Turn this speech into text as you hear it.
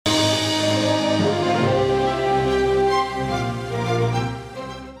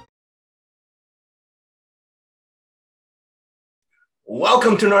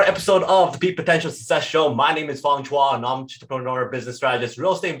Welcome to another episode of the Peak Potential Success Show. My name is Fong Chua, and I'm an entrepreneur, business strategist,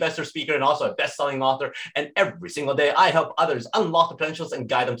 real estate investor, speaker, and also a best-selling author. And every single day, I help others unlock the potentials and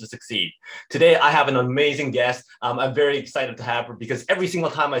guide them to succeed. Today, I have an amazing guest. I'm very excited to have her because every single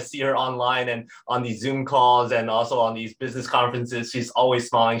time I see her online and on these Zoom calls and also on these business conferences, she's always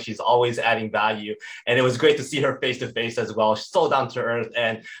smiling. She's always adding value. And it was great to see her face-to-face as well. She's so down to earth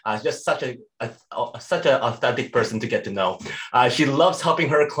and just such an authentic person to get to know. She loves helping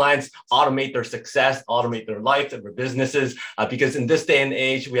her clients automate their success, automate their life, their businesses, because in this day and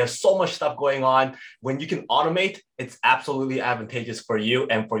age, we have so much stuff going on. When you can automate, it's absolutely advantageous for you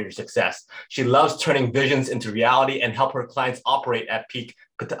and for your success. She loves turning visions into reality and help her clients operate at peak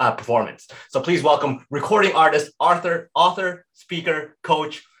performance. So please welcome recording artist, author, speaker,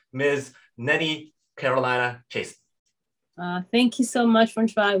 coach, Ms. NENI Carolina CHACIN. Thank you so much,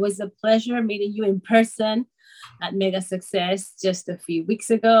 Francois. It was a pleasure meeting you in person at Mega Success just a few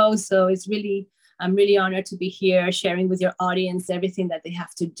weeks ago. So I'm really honored to be here sharing with your audience everything that they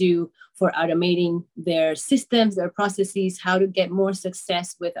have to do for automating their systems, their processes, how to get more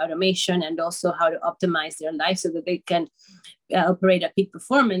success with automation, and also how to optimize their life so that they can operate at peak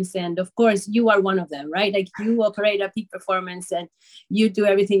performance. And of course, you are one of them, right? Like you operate at peak performance and you do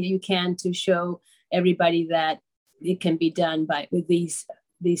everything that you can to show everybody that it can be done with these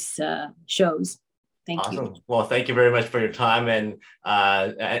shows. Thank you. Well, thank you very much for your time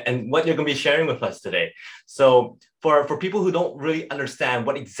and what you're going to be sharing with us today. So for people who don't really understand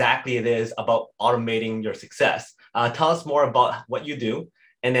what exactly it is about automating your success, tell us more about what you do.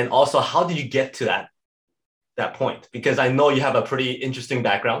 And then also, how did you get to that point? Because I know you have a pretty interesting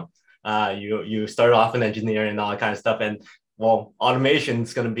background. You started off an engineer and all that kind of stuff. And well, automation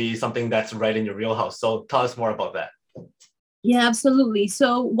is going to be something that's right in your wheelhouse. So tell us more about that. Yeah, absolutely.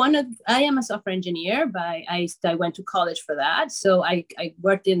 So I am a software engineer, but I went to college for that. So I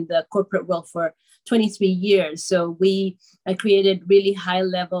worked in the corporate world for 23 years. So I created really high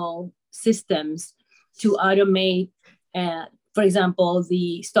level systems to automate, for example,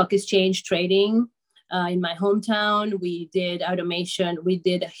 the stock exchange trading. In my hometown, we did automation. We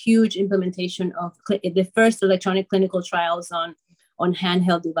did a huge implementation of the first electronic clinical trials on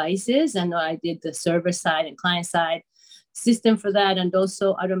handheld devices. And I did the server side and client side system for that, and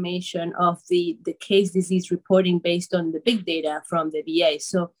also automation of the case disease reporting based on the big data from the VA.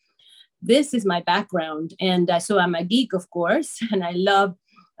 So this is my background. And so I'm a geek, of course, and I love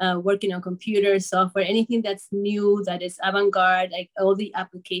working on computers, software, anything that's new, that is avant-garde, like all the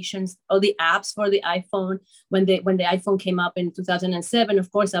applications, all the apps for the iPhone. When the iPhone came up in 2007,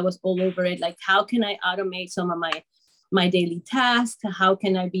 of course, I was all over it. Like, how can I automate some of my daily tasks? How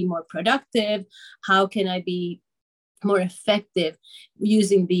can I be more productive? How can I be more effective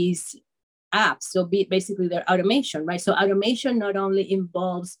using these apps? So basically they're automation, right? So automation not only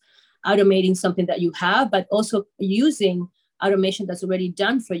involves automating something that you have, but also using automation that's already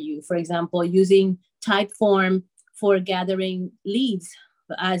done for you. For example, using Typeform for gathering leads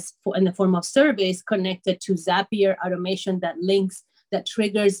in the form of surveys connected to Zapier automation that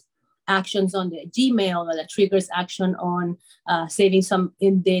triggers actions on the Gmail, or that triggers action on saving some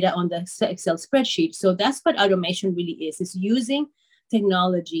data on the Excel spreadsheet. So that's what automation really is. It's using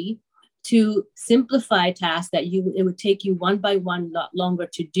technology to simplify tasks that it would take you one by one lot longer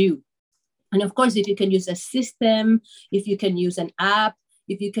to do. And of course, if you can use a system, if you can use an app,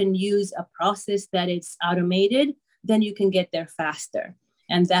 if you can use a process that is automated, then you can get there faster.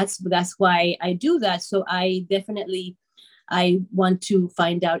 And that's why I do that. So I want to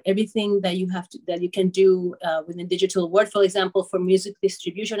find out everything that you can do within digital world. For example, for music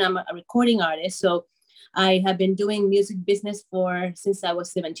distribution, I'm a recording artist. So I have been doing music business since I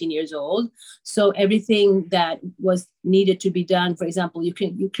was 17 years old. So everything that was needed to be done, for example, you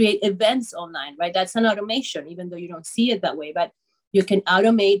create events online, right? That's an automation, even though you don't see it that way, but you can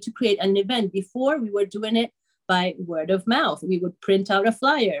automate to create an event. Before, we were doing it by word of mouth. We would print out a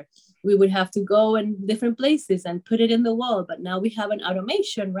flyer. We would have to go in different places and put it in the wall. But now we have an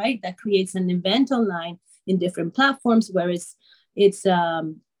automation, right, that creates an event online in different platforms, where it's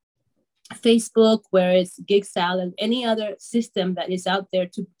Facebook, where it's GigSal, any other system that is out there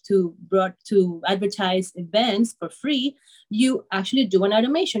to advertise events for free. You actually do an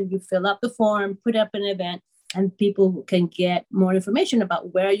automation. You fill up the form, put up an event, and people can get more information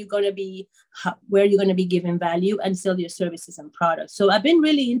about where you're going to be giving value and sell your services and products. So I've been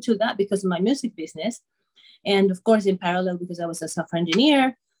really into that because of my music business. And of course, in parallel, because I was a software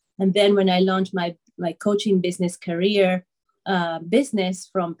engineer. And then when I launched my coaching business career business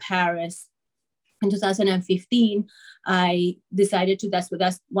from Paris in 2015, I decided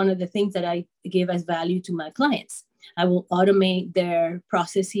that's one of the things that I gave as value to my clients. I will automate their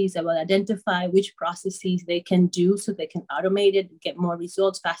processes. I will identify which processes they can do so they can automate it, get more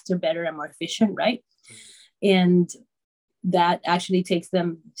results faster, better, and more efficient, right? And that actually takes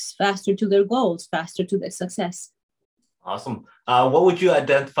them faster to their goals, faster to their success. Awesome. What would you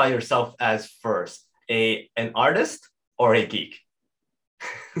identify yourself as first? An artist or a geek?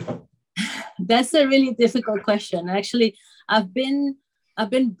 That's a really difficult question. Actually, I've been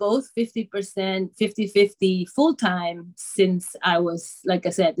both 50%, 50-50 full-time since I was, like I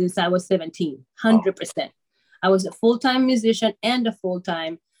said, since I was 17, 100%. I was a full-time musician and a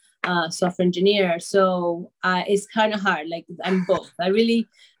full-time software engineer. So it's kind of hard. Like I'm both.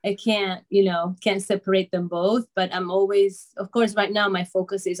 I can't separate them both, but I'm always, of course, right now my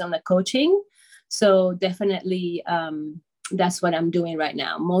focus is on the coaching. So definitely that's what I'm doing right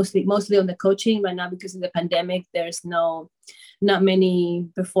now. Mostly on the coaching right now because of the pandemic. There's not many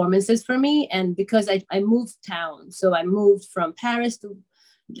performances for me. And because I moved town, so I moved from Paris to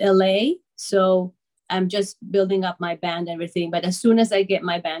LA. So I'm just building up my band and everything. But as soon as I get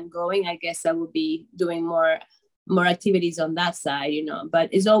my band going, I guess I will be doing more activities on that side, but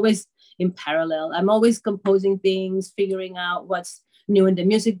it's always in parallel. I'm always composing things, figuring out what's new in the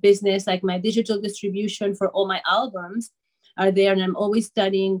music business, like my digital distribution for all my albums are there. And I'm always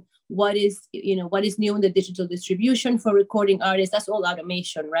studying what is new in the digital distribution for recording artists. That's all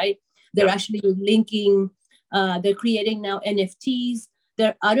automation, right? They're actually linking, they're creating now NFTs.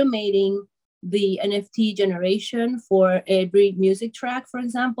 They're automating the NFT generation for every music track, for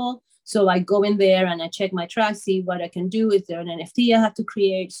example. So I go in there and I check my track, see what I can do. Is there an NFT I have to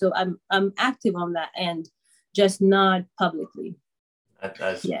create? So I'm active on that end, just not publicly.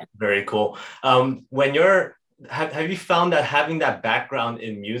 That's very cool. Have you found that having that background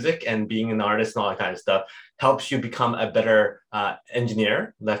in music and being an artist and all that kind of stuff helps you become a better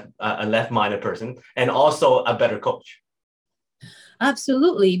engineer, a left-minded person, and also a better coach?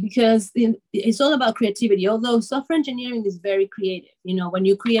 Absolutely, because it's all about creativity. Although software engineering is very creative, when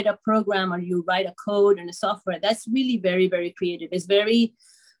you create a program or you write a code and a software, that's really very, very creative. It's very,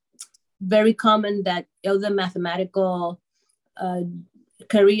 very common that other mathematical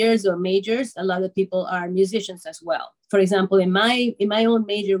careers or majors, a lot of people are musicians as well. For example, in my own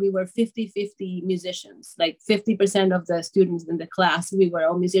major, we were 50-50 musicians, like 50% of the students in the class, we were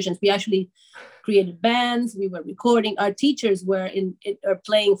all musicians. We actually created bands, we were recording, our teachers were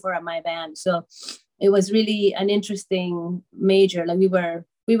playing for my band. So it was really an interesting major. Like we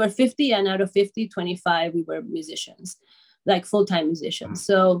were 50, and out of 50, 25, we were musicians, like full-time musicians.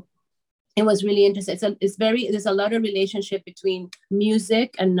 So it was really interesting. There's a lot of relationship between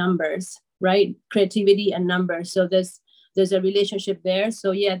music and numbers, right? Creativity and numbers. So there's a relationship there.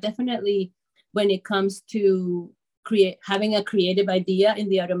 So yeah, definitely when it comes to having a creative idea in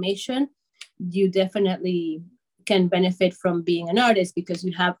the automation, you definitely can benefit from being an artist because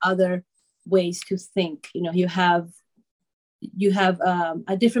you have other ways to think. You have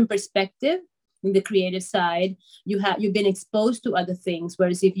a different perspective. In the creative side, you've been exposed to other things.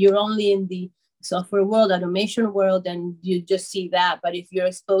 Whereas if you're only in the software world, automation world, then you just see that. But if you're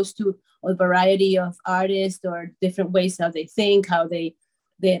exposed to a variety of artists or different ways how they think, how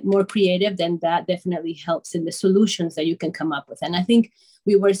they're more creative, then that definitely helps in the solutions that you can come up with. And I think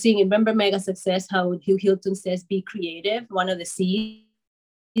we were seeing, remember Mega Success, how Hugh Hilton says, be creative. One of the C's,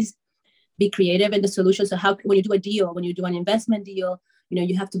 be creative in the solution. So when you do a deal, when you do an investment deal,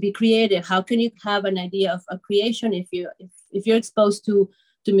 you have to be creative. How can you have an idea of a creation if you're exposed to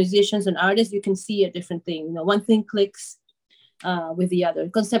musicians and artists? You can see a different thing. One thing clicks with the other.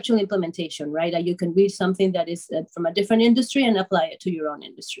 Conceptual implementation, right? That you can read something that is from a different industry and apply it to your own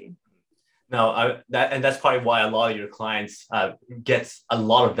industry. No, that's probably why a lot of your clients gets a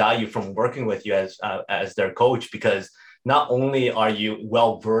lot of value from working with you as their coach, because not only are you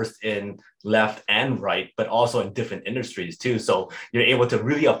well versed in left and right, but also in different industries too. So you're able to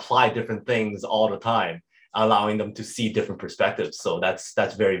really apply different things all the time, allowing them to see different perspectives. So that's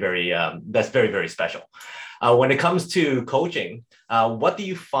very, very very special. When it comes to coaching, what do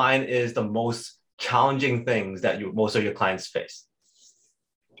you find is the most challenging things that most of your clients face?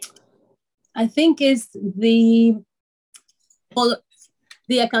 I think is the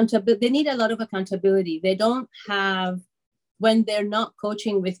accountability. They need a lot of accountability. They don't have, when they're not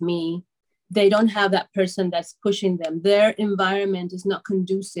coaching with me, they don't have that person that's pushing them. Their environment is not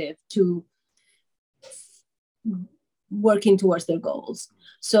conducive to working towards their goals.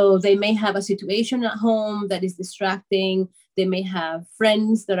 So they may have a situation at home that is distracting. They may have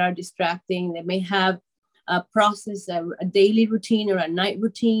friends that are distracting. They may have a process, a daily routine or a night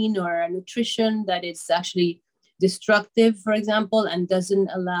routine or a nutrition that is actually destructive, for example, and doesn't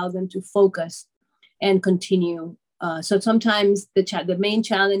allow them to focus and continue So sometimes the main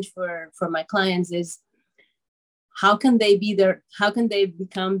challenge for my clients is how can they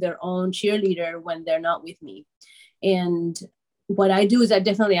become their own cheerleader when they're not with me? And what I do is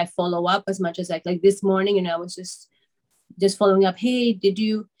I follow up as much as like this morning, and I was just following up. Hey,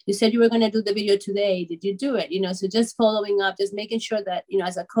 you said you were going to do the video today? Did you do it? So just following up, just making sure that,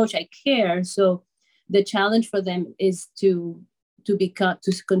 as a coach, I care. So the challenge for them is to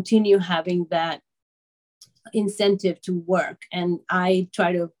continue having that incentive to work. And I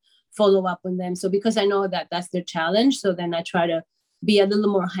try to follow up on them. So because I know that that's their challenge, so then I try to be a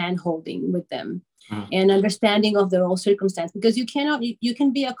little more hand-holding with them and understanding of their own circumstance, because you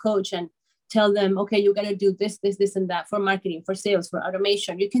can be a coach and tell them, okay, you got to do this, and that for marketing, for sales, for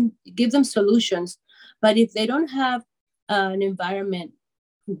automation. You can give them solutions, but if they don't have an environment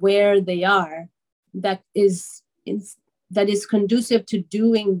where they are that is conducive to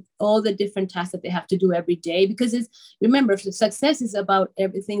doing all the different tasks that they have to do every day, because remember, success is about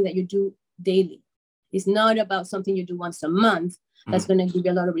everything that you do daily. It's not about something you do once a month that's going to give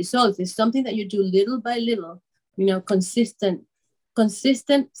you a lot of results. It's something that you do little by little, consistent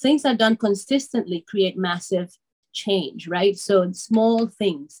things are done consistently create massive change, right? So small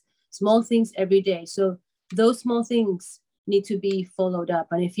things every day. So those small things need to be followed up.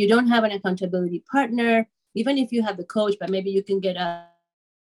 And if you don't have an accountability partner, even if you have the coach, but maybe you can get a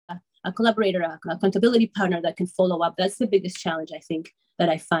collaborator, a accountability partner that can follow up. That's the biggest challenge, I think, that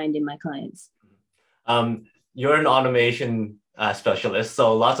I find in my clients. You're an automation specialist.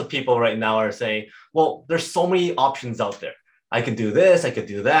 So lots of people right now are saying, well, there's so many options out there. I could do this, I could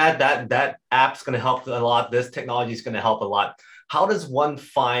do that. That app's going to help a lot. This technology is going to help a lot. How does one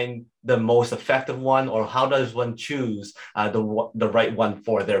find the most effective one, or how does one choose the right one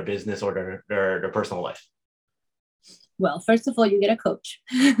for their business or their personal life? Well, first of all, you get a coach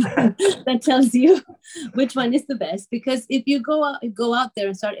that tells you which one is the best. Because if you go out there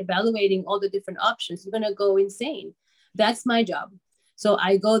and start evaluating all the different options, you're going to go insane. That's my job. So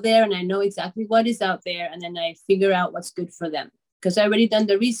I go there and I know exactly what is out there, and then I figure out what's good for them. Because I already done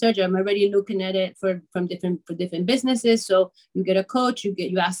the research, I'm already looking at it for different businesses. So you get a coach,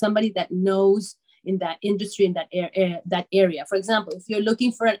 you ask somebody that knows in that industry, in that area. For example, if you're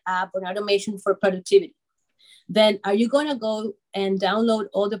looking for an app or an automation for productivity, then are you going to go and download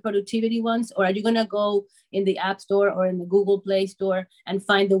all the productivity ones, or are you going to go in the App Store or in the Google Play Store and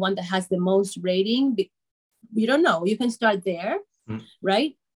find the one that has the most rating? You don't know. You can start there,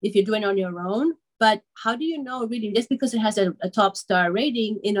 right? If you're doing it on your own. But how do you know really? Just because it has a top star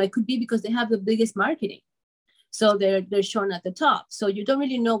rating, it could be because they have the biggest marketing. So they're shown at the top. So you don't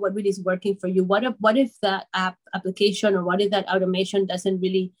really know what really is working for you. What if that application or what if that automation doesn't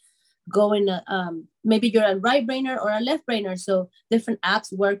really go in maybe you're a right brainer or a left brainer. So different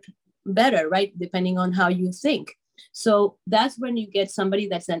apps work better, right? Depending on how you think. So that's when you get somebody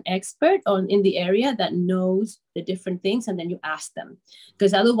that's an expert in the area that knows the different things, and then you ask them.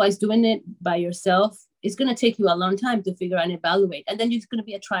 Because otherwise doing it by yourself is going to take you a long time to figure out and evaluate. And then it's going to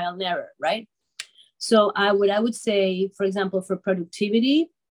be a trial and error, right? So I would say, for example, for productivity,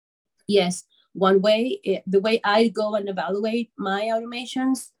 yes, one way, the way I go and evaluate my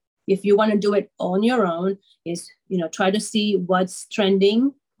automations, if you want to do it on your own, is try to see what's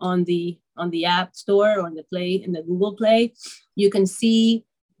trending on the App Store or in the Google Play. You can see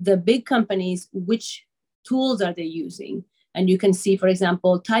the big companies, which tools are they using, and you can see, for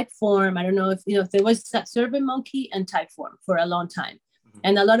example, Typeform. I don't know if there was SurveyMonkey and Typeform for a long time,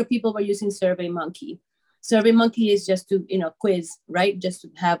 and a lot of people were using SurveyMonkey. SurveyMonkey is just to quiz, right? Just to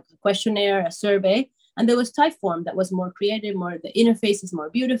have a questionnaire, a survey. And there was Typeform that was more creative, the interface is more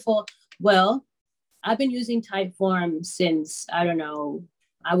beautiful. Well, I've been using Typeform since, I don't know,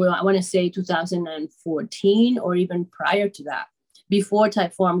 I want to say 2014 or even prior to that, before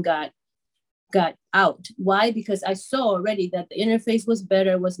Typeform got out. Why? Because I saw already that the interface was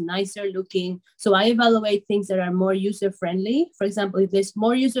better, was nicer looking. So I evaluate things that are more user-friendly. For example, if it's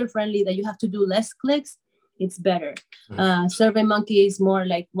more user-friendly that you have to do less clicks, it's better. SurveyMonkey is more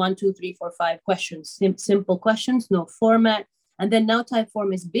like 1, 2, 3, 4, 5 questions, simple questions, no format. And then now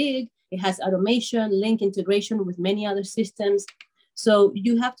Typeform is big. It has automation, link integration with many other systems. So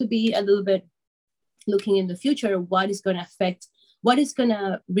you have to be a little bit looking in the future, what is going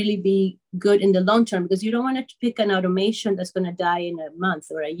to really be good in the long term, because you don't want to pick an automation that's going to die in a month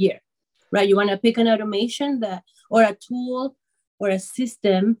or a year, right? You want to pick an automation or a tool or a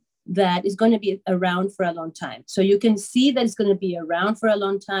system that is going to be around for a long time. So you can see that it's going to be around for a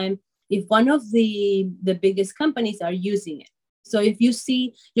long time if one of the biggest companies are using it. So if you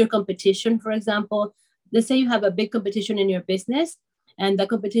see your competition, for example, let's say you have a big competition in your business and the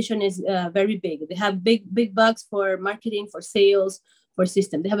competition is very big. They have big bucks for marketing, for sales, for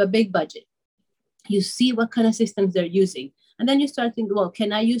system. They have a big budget. You see what kind of systems they're using, and then you start thinking, well,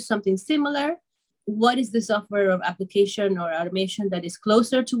 can I use something similar? What is the software or application or automation that is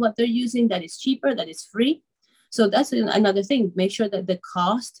closer to what they're using, that is cheaper, that is free? So that's another thing. Make sure that the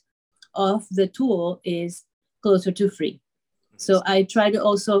cost of the tool is closer to free. So I try to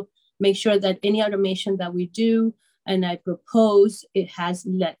also make sure that any automation that we do and I propose, it has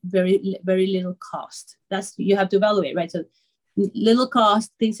very little cost. That's, you have to evaluate, right? So little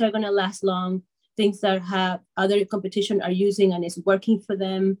cost, things are going to last long, things that have other competition are using and is working for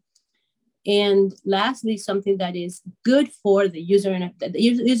them. And lastly, something that is good for the user. The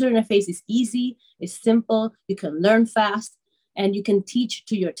user interface is easy, it's simple, you can learn fast, and you can teach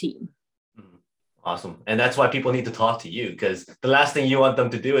to your team. Awesome. And that's why people need to talk to you, because the last thing you want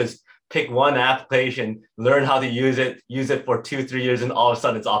them to do is pick one application, learn how to use it for 2-3 years, and all of a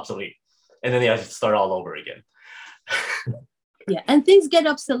sudden it's obsolete. And then they have to start all over again. Yeah. And things get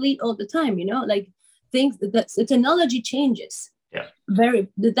obsolete all the time, like the technology changes. Yeah.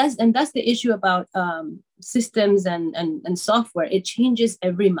 That's the issue about systems and software. It changes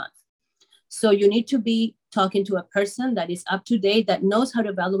every month. So you need to be talking to a person that is up to date, that knows how to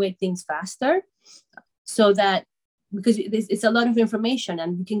evaluate things faster, so that, because it's a lot of information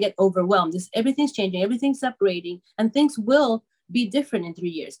and you can get overwhelmed. Everything's changing, everything's upgrading, and things will be different in 3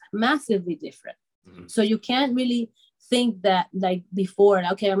 years, massively different. Mm-hmm. So you can't really think that like before,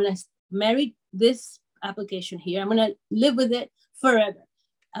 okay, I'm going to marry this application here, I'm going to live with it forever.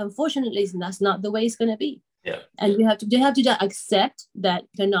 Unfortunately, that's not the way it's going to be. Yeah. And you have to accept that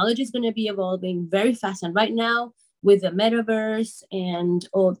technology is going to be evolving very fast. And right now, with the metaverse and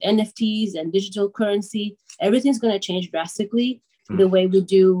all NFTs and digital currency, everything's going to change drastically the way we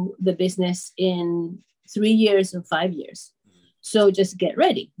do the business in 3 years and 5 years. So just get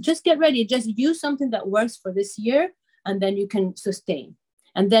ready. Just use something that works for this year, and then you can sustain.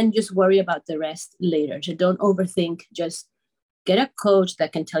 And then just worry about the rest later. Just don't overthink. Just get a coach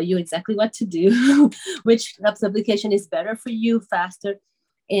that can tell you exactly what to do, which application is better for you, faster,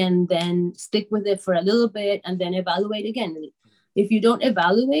 and then stick with it for a little bit and then evaluate again. If you don't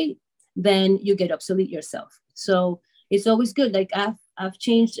evaluate, then you get obsolete yourself. So it's always good. Like I've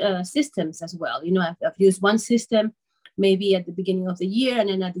changed systems as well. I've used one system maybe at the beginning of the year, and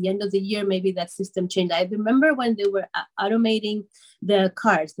then at the end of the year, maybe that system changed. I remember when they were automating the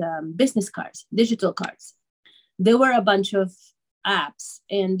cards, the business cards, digital cards. There were a bunch of apps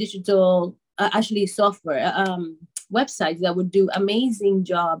and digital, software, websites that would do amazing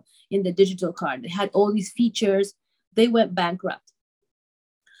job in the digital card. They had all these features. They went bankrupt.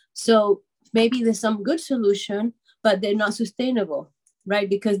 So maybe there's some good solution, but they're not sustainable, right?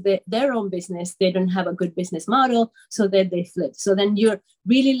 Because their own business, they don't have a good business model. So then they flip. So then you're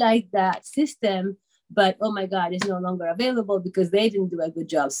really like that system, but oh my God, it's no longer available because they didn't do a good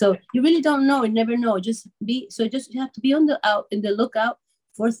job. So you really don't know, you never know. You have to be in the lookout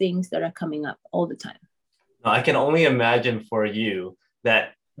for things that are coming up all the time. I can only imagine for you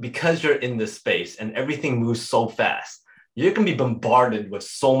that because you're in this space and everything moves so fast, you can be bombarded with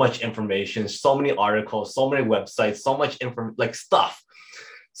so much information, so many articles, so many websites, so much stuff.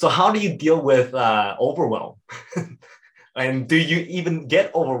 So how do you deal with overwhelm? And do you even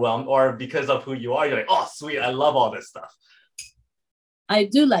get overwhelmed, or because of who you are, you're like, oh, sweet, I love all this stuff? I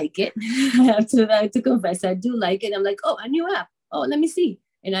do like it. I have to confess, I do like it. I'm like, oh, a new app. Oh, let me see.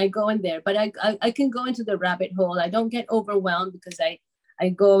 And I go in there, but I can go into the rabbit hole. I don't get overwhelmed because I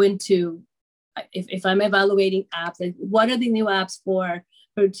go into, if I'm evaluating apps, like what are the new apps for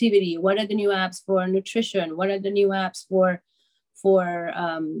productivity? What are the new apps for nutrition? What are the new apps for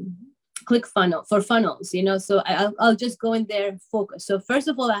funnels, so I'll just go in there and focus. So first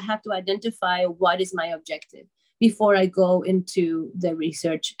of all, I have to identify what is my objective before I go into the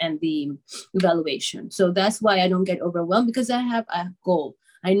research and the evaluation. So that's why I don't get overwhelmed, because I have a goal.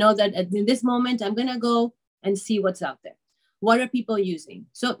 I know that in this moment, I'm going to go and see what's out there. What are people using?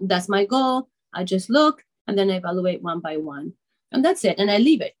 So that's my goal. I just look and then I evaluate one by one. And that's it. And I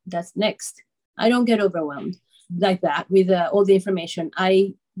leave it. That's next. I don't get overwhelmed like that with all the information.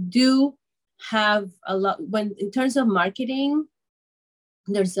 I do have a lot, in terms of marketing,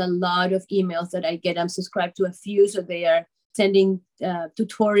 there's a lot of emails that I get. I'm subscribed to a few, so they are sending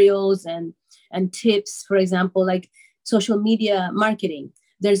tutorials and tips, for example, like social media marketing.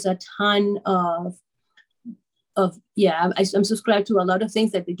 There's a ton of I'm subscribed to a lot of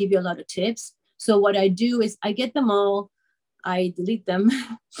things that they give you a lot of tips. So what I do is I get them all, I delete them.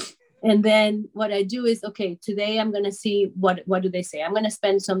 And then what I do is, okay, today I'm going to see what do they say. I'm going to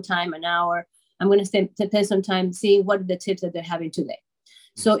spend some time, an hour. I'm going to spend some time seeing what are the tips that they're having today.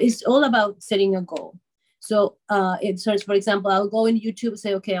 So it's all about setting a goal. So it starts, for example, I'll go in YouTube and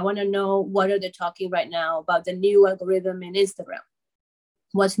say, okay, I want to know what are they talking right now about the new algorithm in Instagram.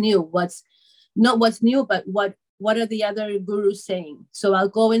 What's new? What's not what's new, but what are the other gurus saying? So I'll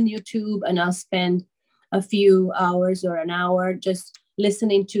go in YouTube and I'll spend a few hours or an hour just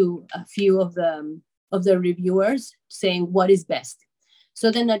listening to a few of the reviewers saying what is best.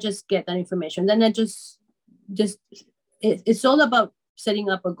 So then I just get that information. Then I just it's all about setting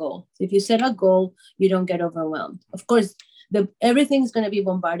up a goal. If you set a goal, you don't get overwhelmed. Of course, everything's going to be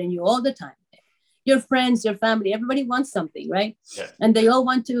bombarding you all the time. Your friends, your family, everybody wants something, right? Yeah. And they all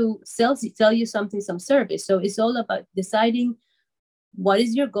want to sell you something, some service. So it's all about deciding what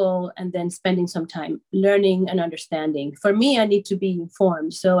is your goal and then spending some time learning and understanding. For me, I need to be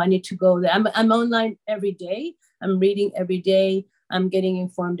informed. So I need to go there. I'm online every day. I'm reading every day. I'm getting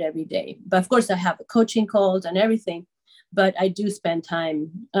informed every day. But of course, I have coaching calls and everything. But I do spend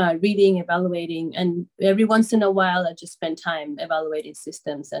time reading, evaluating, and every once in a while, I just spend time evaluating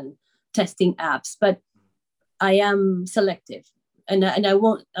systems and testing apps. But I am selective, and I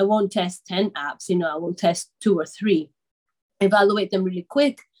won't test 10 apps. I will test 2 or 3, evaluate them really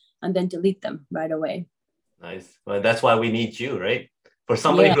quick, and then delete them right away. Nice. Well, that's why we need you, right? For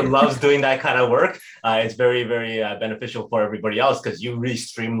somebody who loves doing that kind of work, it's very, very beneficial for everybody else because you really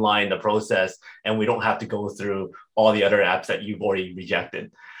streamline the process and we don't have to go through all the other apps that you've already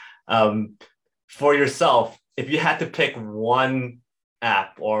rejected. For yourself, if you had to pick one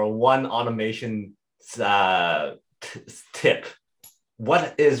app or one automation tip,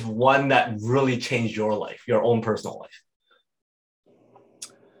 what is one that really changed your life, your own personal life?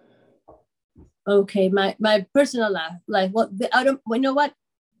 Okay, my personal life. You know what?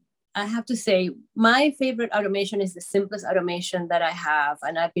 I have to say, my favorite automation is the simplest automation that I have,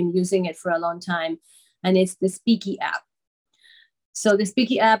 and I've been using it for a long time, and it's the Speaky app. So the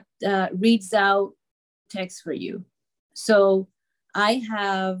Speaky app reads out text for you. So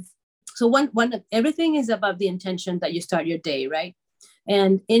everything is about the intention that you start your day, right?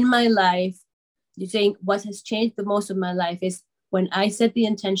 And in my life, you think what has changed the most of my life is when I set the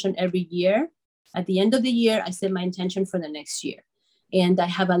intention every year. At the end of the year, I set my intention for the next year. And I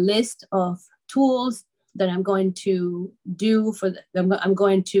have a list of tools that I'm going to do I'm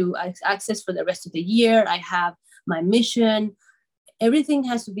going to access for the rest of the year. I have my mission. Everything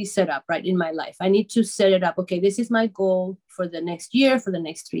has to be set up right in my life. I need to set it up. Okay, this is my goal for the next year, for the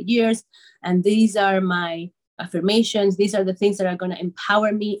next 3 years. And these are my affirmations. These are the things that are going to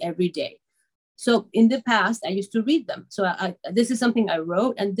empower me every day. So in the past, I used to read them. So this is something I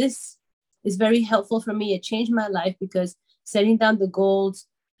wrote, and this is very helpful for me. It changed my life because setting down the goals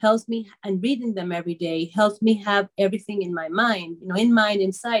helps me, and reading them every day helps me have everything in my mind,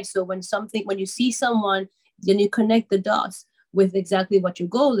 inside. So when you see someone, then you connect the dots with exactly what your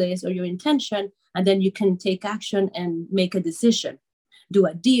goal is or your intention, and then you can take action and make a decision, do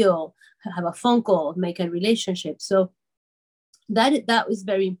a deal, have a phone call, make a relationship. So that was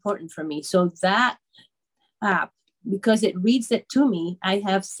very important for me. So that app, because it reads it to me, I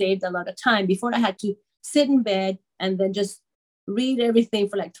have saved a lot of time. Before, I had to sit in bed and then just read everything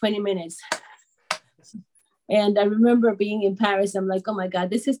for like 20 minutes. And I remember being in Paris. I'm like, oh my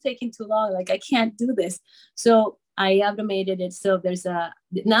God, this is taking too long. Like, I can't do this. So I automated it. So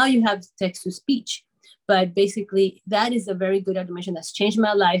now you have text to speech. But basically, that is a very good automation that's changed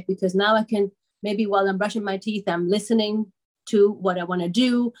my life, because now I can, maybe while I'm brushing my teeth, I'm listening to what I want to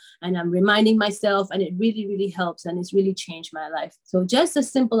do, and I'm reminding myself, and it really, really helps, and it's really changed my life. So just a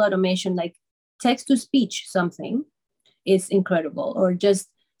simple automation like text to speech something is incredible, or just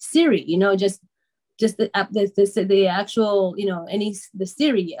Siri, just the app, the actual, the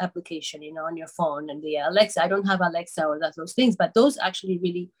Siri application, on your phone, and the Alexa. I don't have Alexa or those things, but those actually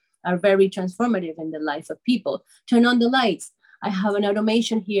really are very transformative in the life of people. Turn on the lights. I have an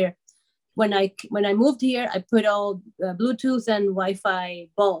automation here. When I moved here, I put all Bluetooth and Wi-Fi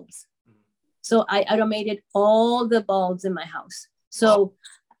bulbs. So I automated all the bulbs in my house. So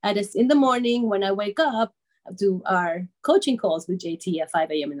in the morning when I wake up, I do our coaching calls with JT at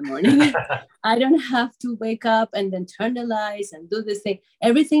 5 a.m. in the morning. I don't have to wake up and then turn the lights and do this thing.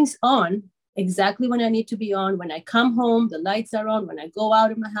 Everything's on exactly when I need to be on. When I come home, the lights are on. When I go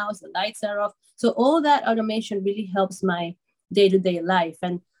out of my house, the lights are off. So all that automation really helps my day-to-day life.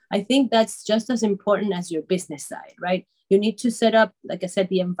 And I think that's just as important as your business side, right? You need to set up, like I said,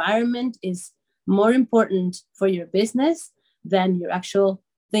 the environment is more important for your business than your actual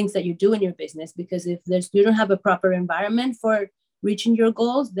things that you do in your business. Because if you don't have a proper environment for reaching your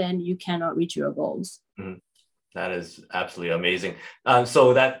goals, then you cannot reach your goals. Mm-hmm. That is absolutely amazing.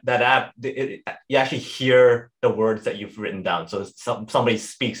 So that app, you actually hear the words that you've written down. So somebody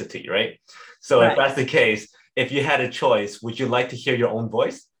speaks it to you, right? So if Right. that's the case, if you had a choice, would you like to hear your own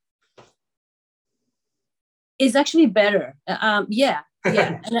voice? It's actually better. Yeah,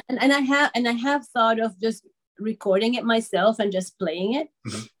 yeah. And I have thought of just recording it myself and just playing it.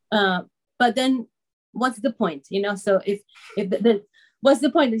 Mhm. But then what's the point? So if what's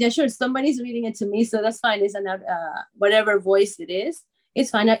the point? Yeah, sure, somebody's reading it to me, so that's fine. It's not whatever voice it is, it's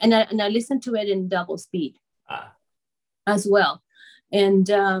fine. And I listen to it in double speed Ah, as well. And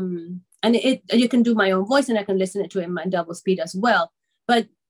it you can do my own voice, and I can listen to it in my double speed as well. But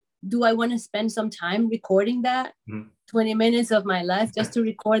do I want to spend some time recording that? mhm. 20 minutes of my life just to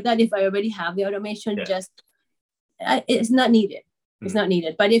record that if I already have the automation? Yeah. It's not needed. It's Mhm. not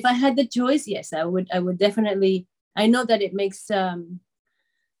needed. But if I had the choice, yes, I would definitely. I know that it makes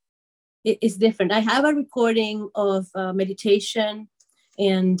it's different. I have a recording of meditation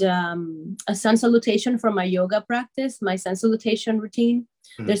and a sun salutation from my yoga practice, my sun salutation routine.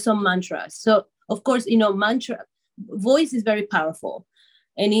 Mhm. There's some mantras. So of course, mantra voice is very powerful.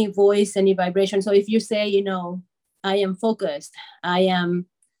 Any voice, any vibration. So if you say, I am focused, I am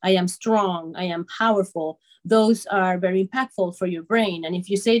I am strong, I am powerful, those are very impactful for your brain. And if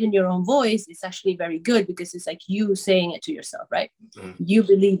you say it in your own voice, it's actually very good because it's like you saying it to yourself, right? Mhm. You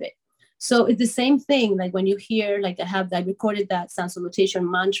believe it. So it's the same thing. Like when you hear, like I recorded that sun salutation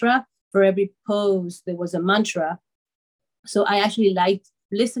mantra. For every pose, there was a mantra. So I actually liked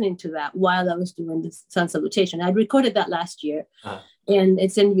listening to that while I was doing the sun salutation. I recorded that last year, Ah, and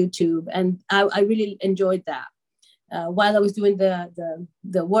it's in YouTube, and I really enjoyed that. While I was doing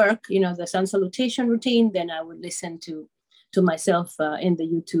the work, the sun salutation routine, then I would listen to myself in the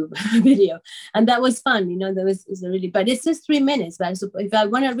YouTube video, and that was fun. Was really, but it's just 3 minutes. But if I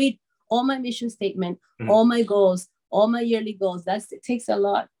want to read all my mission statement, mhm. all my goals, all my yearly goals, it takes a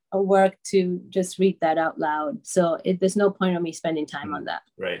lot of work to just read that out loud. So there's no point of me spending time on Mhm. that.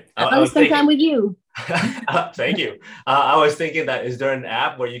 Right. I I want to was spend time thinking, with you. thank you. I was thinking that is there an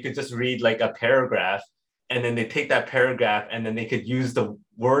app where you could just read like a paragraph and then they take that paragraph and then they could use the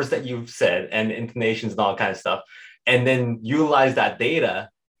words that you've said and intonations and all kind of stuff and then utilize that data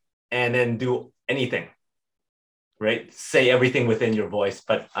and then do anything, right? Say everything within your voice.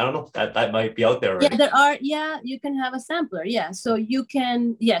 But I don't know, that might be out there Yeah, already. you can have a sampler. Yeah, so you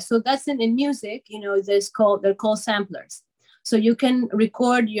can, so that's in music. They're called samplers. So you can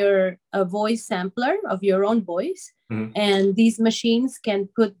record a voice sampler of your own voice, Mhm. and these machines can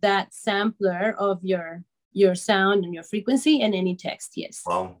put that sampler of your sound and your frequency in any text. Yes,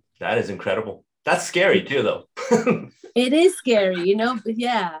 Wow, that is incredible. That's scary too, though. it is scary, but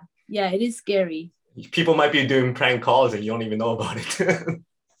yeah, it is scary. People might be doing prank calls and you don't even know about it.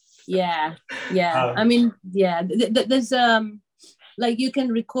 Yeah, yeah. I um, mean, yeah. There's like you can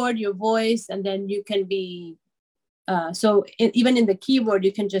record your voice, and then you can be even in the keyboard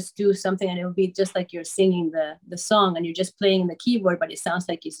you can just do something, and it will be just like you're singing the song, and you're just playing the keyboard, but it sounds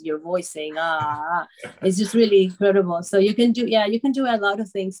like it's your voice saying it's just really incredible. So you can do a lot of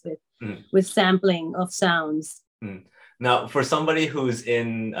things mm, with sampling of sounds. mm. Now, for somebody who's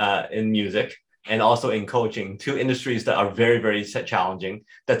in music and also in coaching, two industries that are very, very challenging,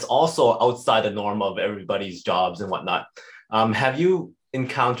 that's also outside the norm of everybody's jobs and whatnot. Have you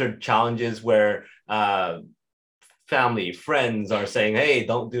encountered challenges where family, friends are saying, hey,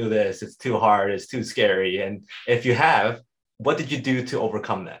 don't do this, it's too hard, it's too scary? And if you have, what did you do to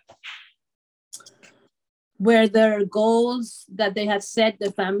overcome that? Where their goals that they have set,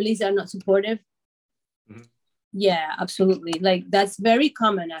 the families are not supportive. Mhm. Yeah, absolutely. Like that's very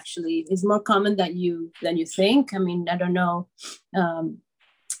common. Actually, it's more common than you think. I mean, I don't know um,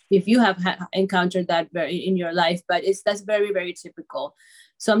 if you have encountered that in your life, but that's very, very typical.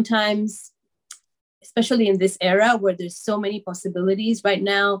 Sometimes, especially in this era where there's so many possibilities right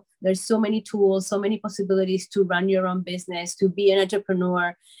now, there's so many tools, so many possibilities to run your own business, to be an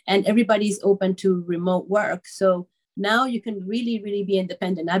entrepreneur, and everybody's open to remote work. So now you can really, really be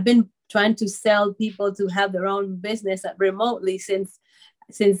independent. I've been trying to sell people to have their own business remotely since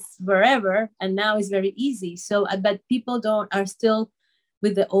forever, and now it's very easy. So but people don't are still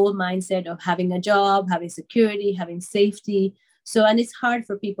with the old mindset of having a job, having security, having safety. So, and it's hard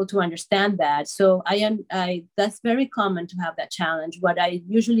for people to understand that. So I that's very common to have that challenge. What I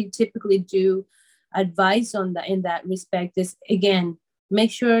usually typically do advice on that in that respect is, again,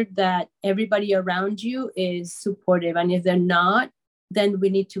 make sure that everybody around you is supportive, and if they're not, then we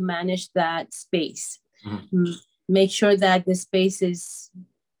need to manage that space. Mhm. Make sure that the space is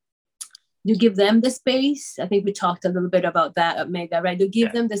You give them the space. I think we talked a little bit about that, Mega, right? You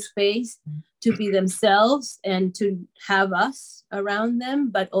give them the space to be themselves and to have us around them,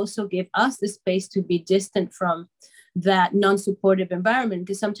 but also give us the space to be distant from that non-supportive environment,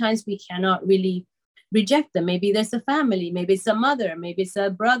 because sometimes we cannot really reject them. Maybe there's a family, maybe it's a mother, maybe it's a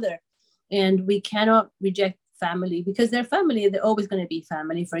brother, and we cannot reject family because they're family. They're always going to be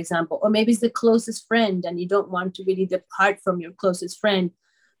family, for example. Or maybe it's the closest friend and you don't want to really depart from your closest friend.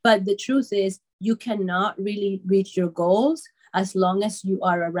 But the truth is, you cannot really reach your goals as long as you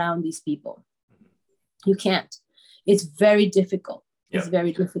are around these people. You can't. It's very difficult. It's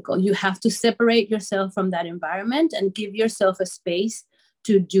very difficult. You have to separate yourself from that environment and give yourself a space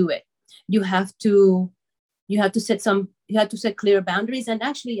to do it. You have to set clear boundaries. And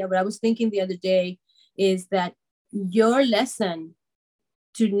actually, what I was thinking the other day is that your lesson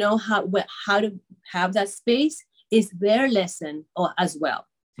to know how to have that space is their lesson as well.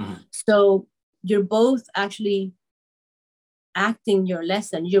 Mm-hmm. So you're both actually acting your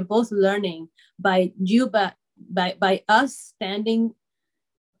lesson. You're both learning by us standing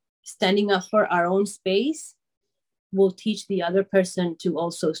up for our own space. Will teach the other person to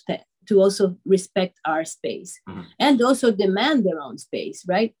also respect our space, mm-hmm. and also demand their own space,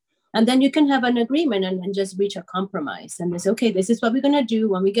 right? And then you can have an agreement and just reach a compromise. And it's okay, this is what we're going to do.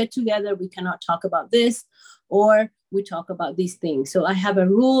 When we get together, we cannot talk about this, or we talk about these things. So I have a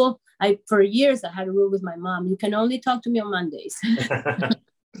rule. For years, I had a rule with my mom. You can only talk to me on Mondays.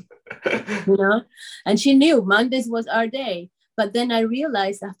 And she knew Mondays was our day. But then I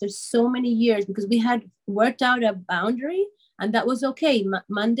realized after so many years, because we had worked out a boundary, and that was okay.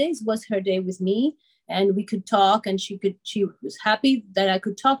 Mondays was her day with me, and we could talk, and she was happy that I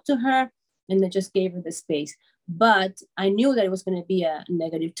could talk to her, and I just gave her the space. But I knew that it was going to be a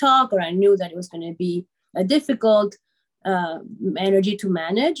negative talk, or I knew that it was going to be a difficult energy to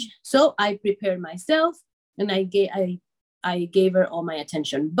manage. So I prepared myself, and I gave her all my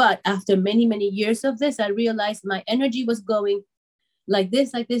attention. But after many, many years of this, I realized my energy was going like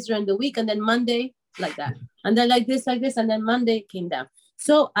this during the week, and then Monday like that, and then like this, and then Monday came down.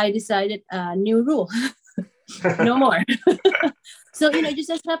 So I decided a new rule. No more. So, you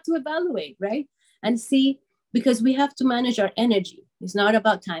just have to evaluate, right? And see, because we have to manage our energy. It's not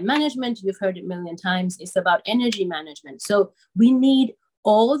about time management. You've heard it a million times. It's about energy management. So we need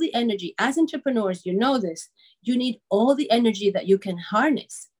all the energy. As entrepreneurs, you know this. You need all the energy that you can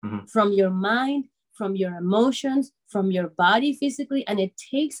harness, mm-hmm. from your mind, from your emotions, from your body physically. And it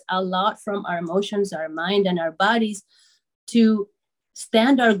takes a lot from our emotions, our mind, and our bodies to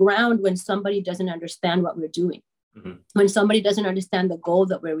stand our ground when somebody doesn't understand what we're doing, mm-hmm. when somebody doesn't understand the goal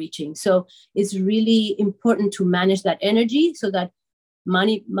that we're reaching. So it's really important to manage that energy so that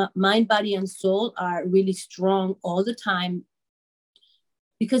mind, body, and soul are really strong all the time.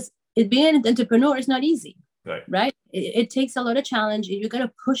 Because being an entrepreneur is not easy, right? It takes a lot of challenge. You got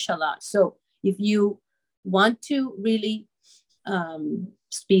to push a lot. So if you want to really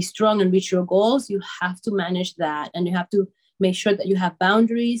be strong and reach your goals, you have to manage that. And you have to make sure that you have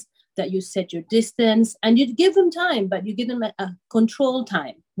boundaries, that you set your distance, and you give them time, but you give them a controlled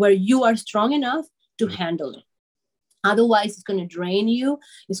time where you are strong enough to mm-hmm. handle it. Otherwise, it's going to drain you.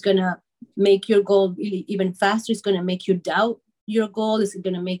 It's going to make your goal really even faster. It's going to make you doubt your goal. It's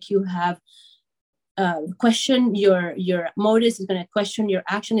going to make you have question your motives. It's going to question your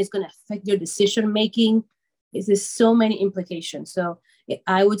action. It's going to affect your decision making. There's so many implications. So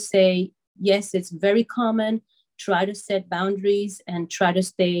I would say, yes, it's very common. Try to set boundaries and try to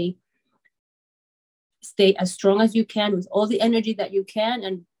stay as strong as you can with all the energy that you can,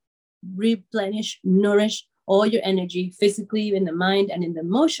 and nourish all your energy physically, in the mind and in the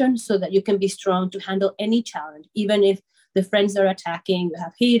emotion, so that you can be strong to handle any challenge. Even if the friends are attacking, you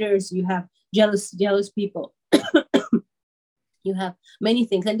have haters, you have jealous people, you have many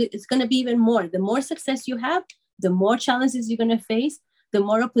things. And it's going to be even more. The more success you have, the more challenges you're going to face, the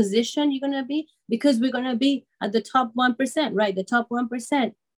more opposition you're going to be, because we're going to be at the top 1%, right? The top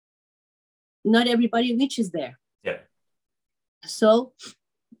 1%. Not everybody reaches there. Yeah. So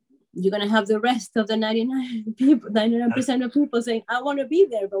you're going to have the rest of the 99% of people saying, I want to be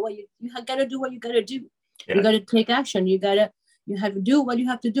there. But you got to do what you got to do. Yeah. You got to take action. You have to do what you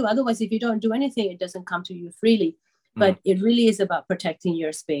have to do. Otherwise, if you don't do anything, it doesn't come to you freely. But mm-hmm. it really is about protecting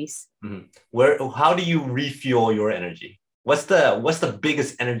your space. Mm-hmm. How do you refuel your energy? What's the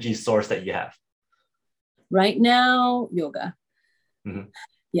biggest energy source that you have? Right now, yoga. Mm-hmm.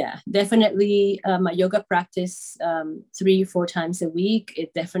 Yeah, definitely. My yoga practice 3-4 times a week.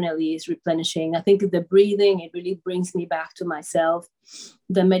 It definitely is replenishing. I think the breathing, it really brings me back to myself.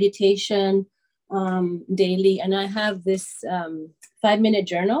 The meditation daily. And I have this 5-minute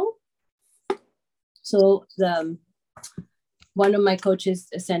journal So one of my coaches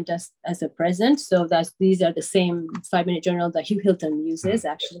sent us as a present. So these are the same 5-minute journal that Hugh Hilton uses.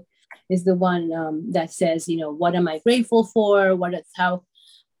 Actually, is the one that says, what am I grateful for?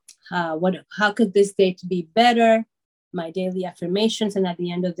 How could this day to be better? My daily affirmations, and at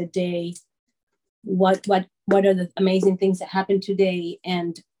the end of the day, what are the amazing things that happened today,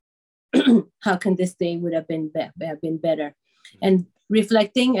 and how can this day would have been better? And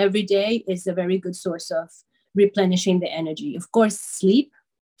reflecting every day is a very good source of replenishing the energy. Of course, sleep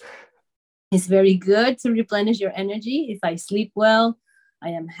is very good to replenish your energy. If I sleep well, I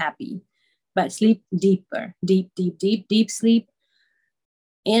am happy. But sleep deeper, deep sleep,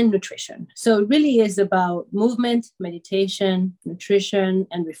 and nutrition. So it really is about movement, meditation, nutrition,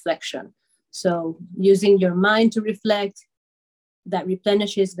 and reflection. So using your mind to reflect, that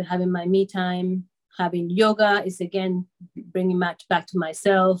replenishes the having my me time. Having yoga is again bringing back to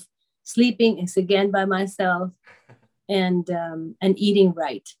myself. Sleeping is again by myself, and eating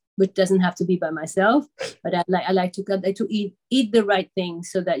right, which doesn't have to be by myself, but I like to eat the right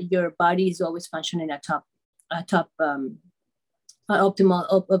things so that your body is always functioning at top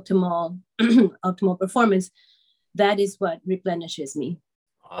optimal optimal performance. That is what replenishes me.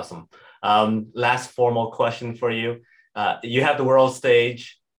 Awesome. Last formal question for you. You have the world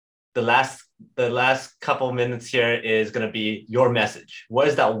stage. The last couple of minutes here is going to be your message. What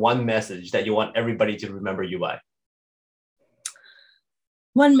is that one message that you want everybody to remember you by?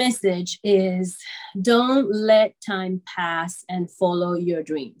 One message is, don't let time pass and follow your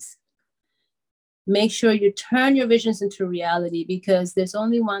dreams. Make sure you turn your visions into reality, because there's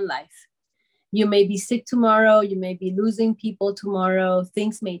only one life. You may be sick tomorrow. You may be losing people tomorrow.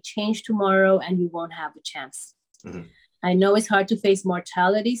 Things may change tomorrow and you won't have a chance. Mm-hmm. I know it's hard to face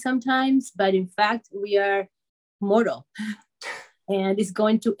mortality sometimes, but in fact, we are mortal and it's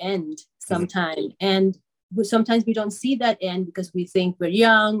going to end sometime. Mm-hmm. And sometimes we don't see that end because we think we're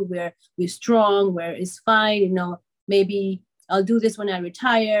young, we're strong, it's fine. Maybe I'll do this when I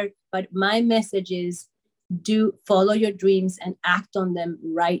retire. But my message is, follow your dreams and act on them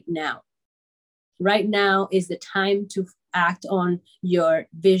right now. Right now is the time to act on your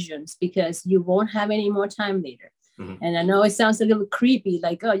visions, because you won't have any more time later. Mm-hmm. And I know it sounds a little creepy,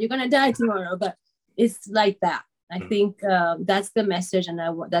 like, oh, you're going to die tomorrow, but it's like that. I think that's the message. And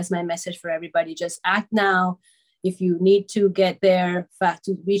that's my message for everybody. Just act now. If you need to get there fast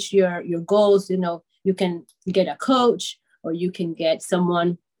to reach your goals, you can get a coach, or you can get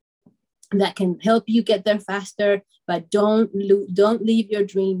someone that can help you get there faster. But don't leave your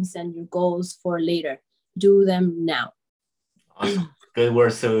dreams and your goals for later. Do them now. Awesome. Good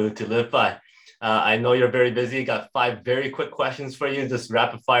words to live by. I know you're very busy. Got 5 very quick questions for you. Just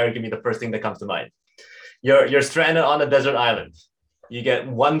rapid fire. Give me the first thing that comes to mind. You're stranded on a desert island. You get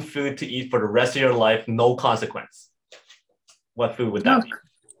one food to eat for the rest of your life, no consequence. What food would that be?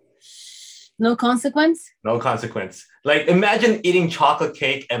 No consequence? No consequence. Like, imagine eating chocolate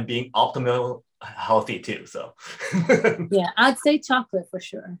cake and being optimal healthy too. So yeah, I'd say chocolate for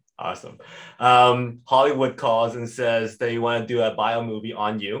sure. Awesome. Hollywood calls and says they want to do a bio movie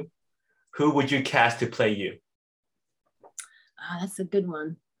on you. Who would you cast to play you? That's a good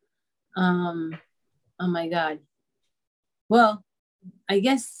one. Oh my God. Well, I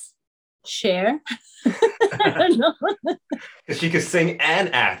guess Cher. I don't know. She could sing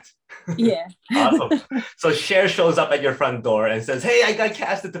and act. Yeah. Awesome. So Cher shows up at your front door and says, hey, I got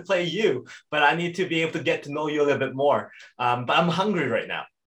casted to play you, but I need to be able to get to know you a little bit more. But I'm hungry right now.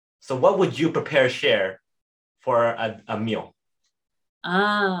 So what would you prepare Cher for a meal?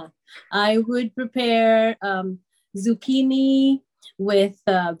 I would prepare zucchini with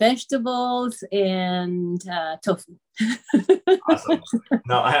vegetables and tofu. Awesome.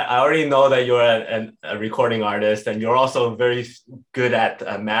 Now, I already know that you're a recording artist, and you're also very good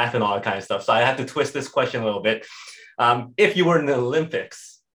at math and all that kind of stuff. So I have to twist this question a little bit. If you were in the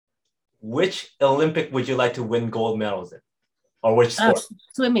Olympics, which Olympic would you like to win gold medals in? Or which sport?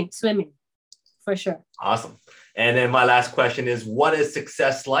 Swimming, for sure. Awesome. And then my last question is, what is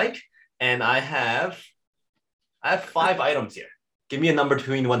success like? And I have 5 items here. Give me a number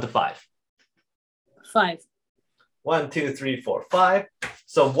between 1 to 5. 5. 1, 2, 3, 4, 5.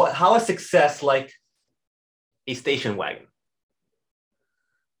 So how is success like a station wagon?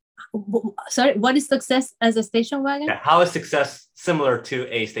 Sorry, what is success as a station wagon? Yeah, how is success similar to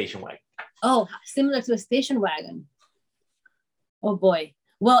a station wagon? Oh, similar to a station wagon. Oh boy.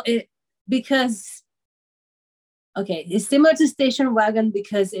 Well, it's similar to station wagon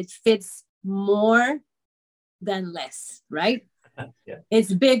because it fits more than less, right? Yeah.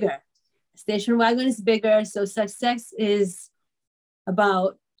 It's bigger. Station wagon is bigger. So success is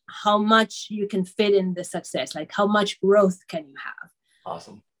about how much you can fit in the success, like how much growth can you have.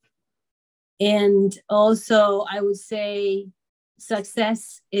 Awesome. And also, I would say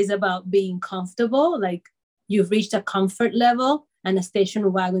success is about being comfortable. Like you've reached a comfort level, and a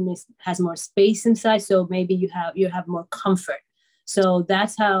station wagon has more space inside. So maybe you have more comfort. So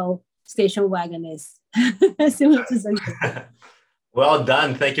that's how station wagon is similar to success. Well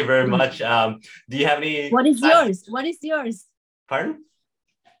done. Thank you very much. Do you have any? What is yours? What is yours? Pardon?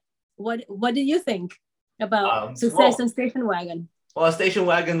 What do you think about success Well, and station wagon? well, a station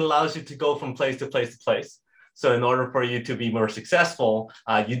wagon allows you to go from place to place to place. So in order for you to be more successful,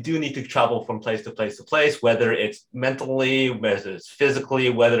 you do need to travel from place to place to place, whether it's mentally, whether it's physically,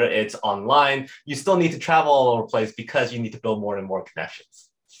 whether it's online. You still need to travel all over the place because you need to build more and more connections.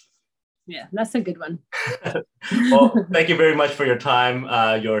 Yeah, that's a good one. Well, thank you very much for your time,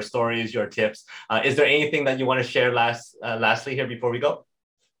 your stories, your tips. Is there anything that you want to share lastly here before we go?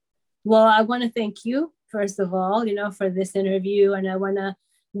 Well, I want to thank you, first of all, for this interview. And I want to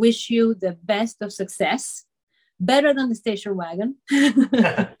wish you the best of success, better than the station wagon.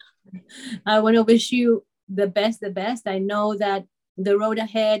 I want to wish you the best, the best. I know that the road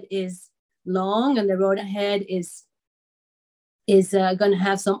ahead is long and the road ahead is going to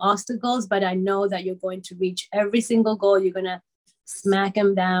have some obstacles, but I know that you're going to reach every single goal. You're going to smack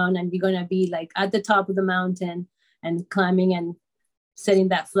them down and you're going to be like at the top of the mountain and climbing and setting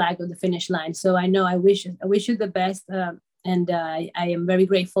that flag of the finish line. So I know I wish you the best. And I am very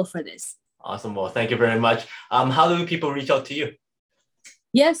grateful for this. Awesome. Well, thank you very much. How do people reach out to you?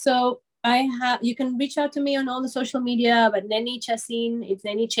 Yeah, so you can reach out to me on all the social media, but NENI CHACIN, it's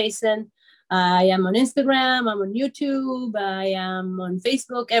NENI CHACIN. I am on Instagram, I'm on YouTube, I am on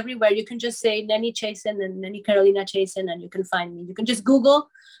Facebook, everywhere. You can just say NENI CHACIN and NENI Carolina CHACIN and you can find me. You can just Google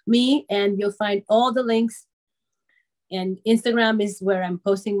me and you'll find all the links. And Instagram is where I'm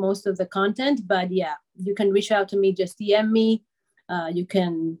posting most of the content. But yeah, you can reach out to me, just DM me. You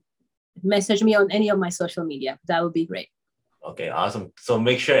can message me on any of my social media. That would be great. Okay, awesome. So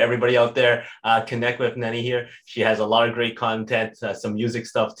make sure everybody out there connect with NENI here. She has a lot of great content, some music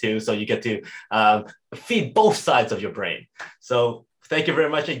stuff too. So you get to feed both sides of your brain. So thank you very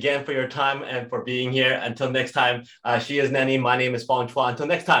much again for your time and for being here. Until next time, she is NENI. My name is Fong Chua. Until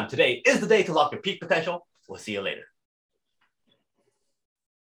next time, today is the day to lock your peak potential. We'll see you later.